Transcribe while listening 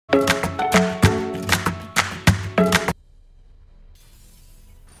Hey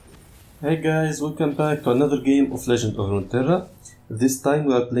guys, welcome back to another game of Legend of Runeterra. This time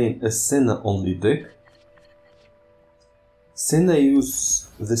we are playing a Senna only deck. Senna uses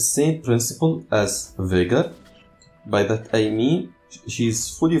the same principle as Vega. By that I mean she is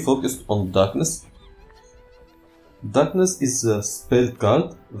fully focused on darkness. Darkness is a spell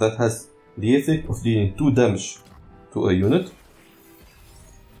card that has the effect of dealing 2 damage to a unit.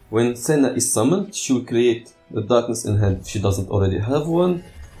 When Senna is summoned, she will create the darkness in hand if she doesn't already have one.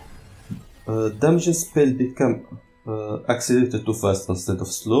 Damaging spell become accelerated to fast instead of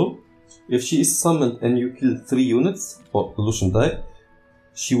slow. If she is summoned and you kill 3 units or illusion die,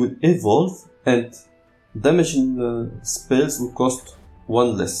 she will evolve and damaging spells will cost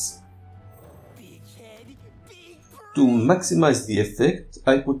 1 less. To maximize the effect,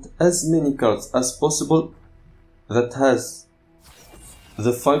 I put as many cards as possible that has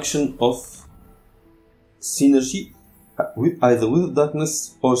the function of synergy either with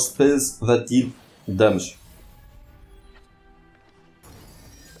darkness or spells that deal damage.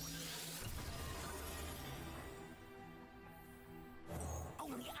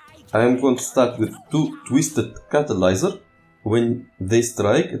 I am going to start with 2 Twisted Catalyzer. When they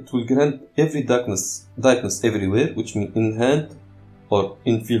strike, it will grant every darkness everywhere, which means in hand or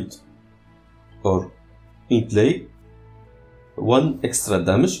in field or in play, 1 extra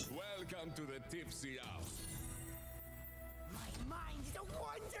damage. Welcome to the tipsy hour. My mind is a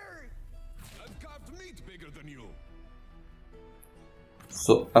wonder. I've carved meat bigger than you.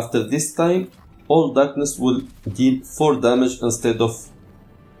 So after this time, all darkness will deal 4 damage instead of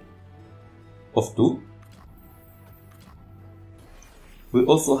 2. We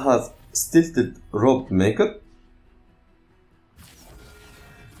also have Stilted Robe Maker.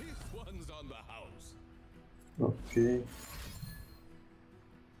 This one's on the house. Okay.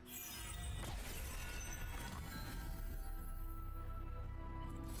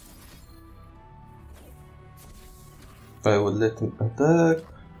 I will let him attack.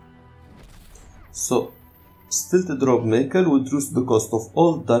 So, Stilted Robe Maker will reduce the cost of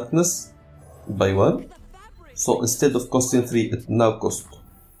all darkness by 1. So instead of costing 3, it now costs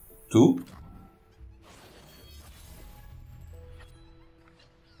 2.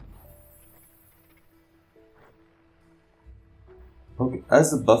 Okay,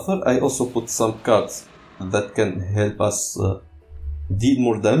 as a buffer, I also put some cards that can help us deal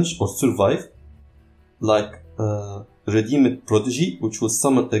more damage or survive, like Redeemed Prodigy, which will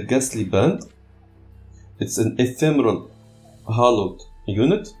summon a Ghastly Band. It's an ephemeral hallowed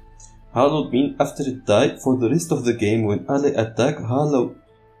unit. Hallowed means after it died, for the rest of the game, when ally attack, hallow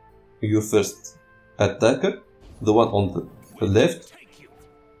your first attacker, the one on the left,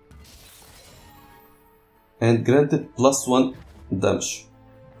 and granted +1 damage.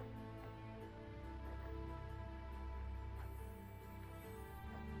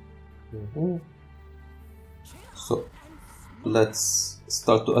 So let's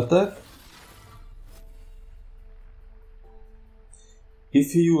start to attack.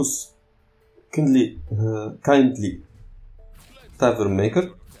 If you use kindly Tavern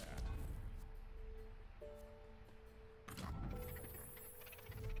Maker,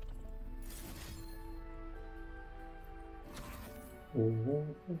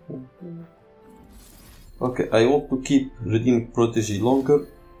 okay, I want to keep Redeemed Protege longer,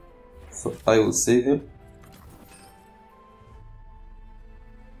 so I will save him.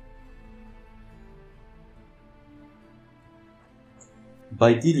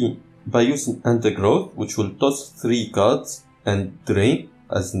 By using Undergrowth, which will toss 3 cards and drain,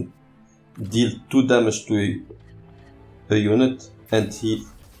 as in deal 2 damage to a unit and heal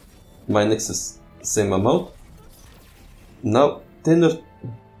my nexus same amount. Now Tenor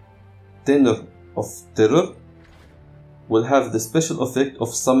of Terror will have the special effect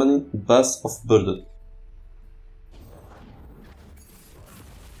of summoning Bass of Burden.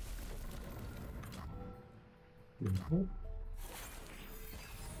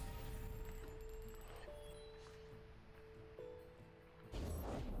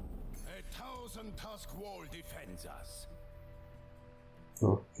 Tusk wall defends us.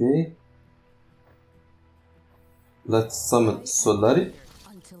 Okay. Let's summon Solari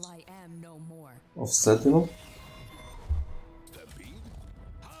Until I am no more. of Sentinel. Stampede?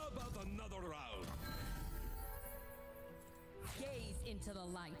 How about another round? Gaze into the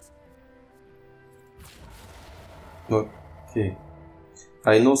light. Okay.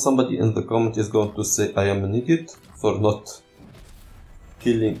 I know somebody in the comment is going to say I am an idiot for not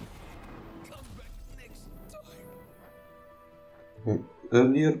killing him.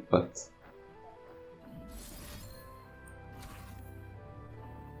 earlier, but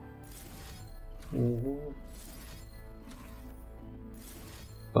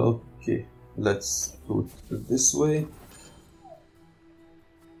Okay, let's do it this way.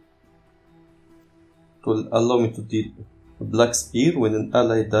 It will allow me to deal Black Spear. When an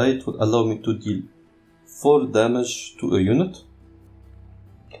ally died, it will allow me to deal 4 damage to a unit.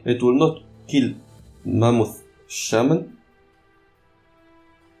 It will not kill Mammoth Shaman.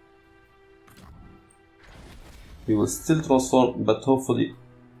 He will still transform, but hopefully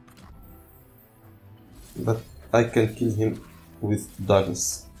I can kill him with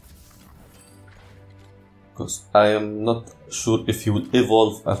darkness. Because I am not sure if he will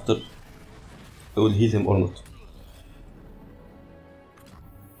evolve after I will heal him or not.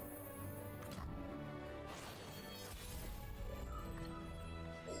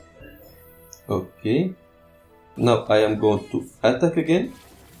 Okay, now I am going to attack again.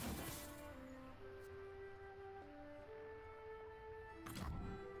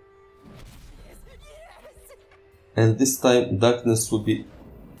 And this time darkness will be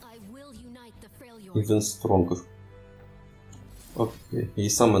even stronger. Okay, he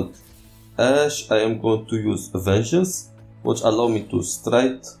summoned Ash. I am going to use Vengeance, which allow me to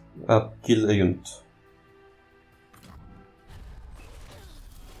straight up kill a unit.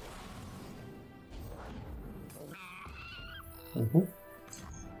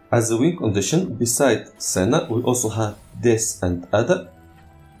 As a win condition, beside Senna, we also have Death and Ada.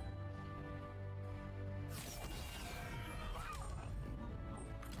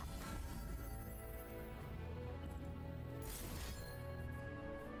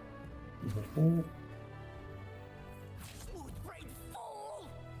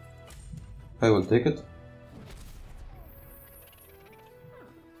 I will take it.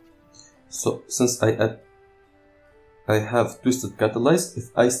 So since I have Twisted Catalyst,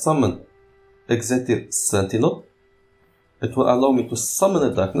 if I summon Exeter Sentinel, it will allow me to summon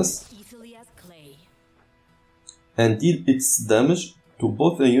a darkness and deal its damage to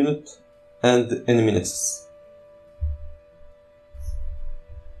both a unit and the enemy nexus.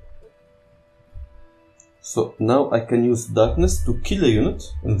 So now I can use darkness to kill a unit,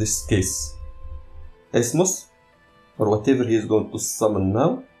 in this case Esmos, or whatever he is going to summon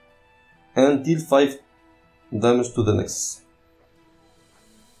now, and deal 5 damage to the nexus.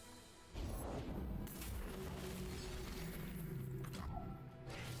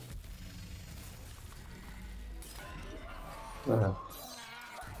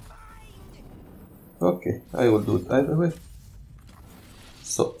 Okay, I will do it either way.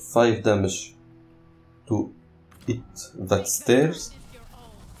 So 5 damage to it that stairs.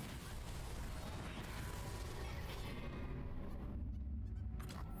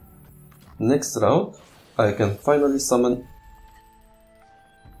 Next round, I can finally summon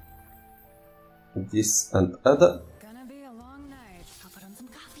this and Ada.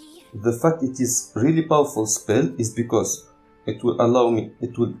 The fact it is really powerful spell is because it will allow me,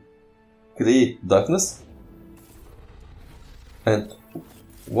 it will create darkness, and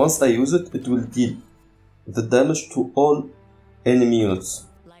once I use it, it will deal the damage to all enemy units.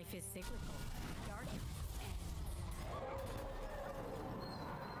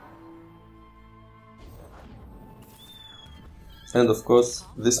 And of course,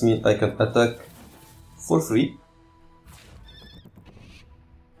 this means I can attack for free.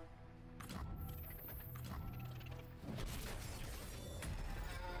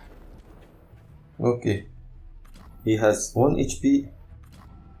 Okay, he has 1 HP.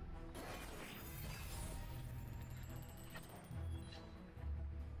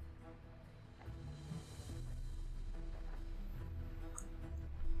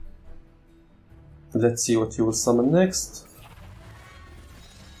 Let's see what he will summon next.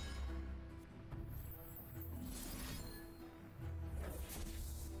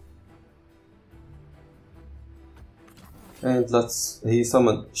 And he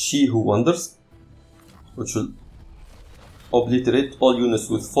summoned She Who Wanders, which will obliterate all units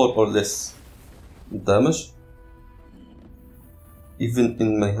with 4 or less damage, even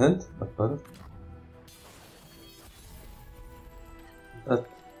in my hand.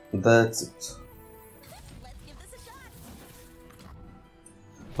 That's it.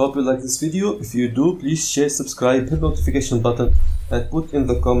 Hope you like this video. If you do, please share, subscribe, hit the notification button, and put in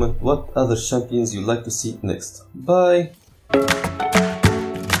the comment what other champions you'd like to see next. Bye!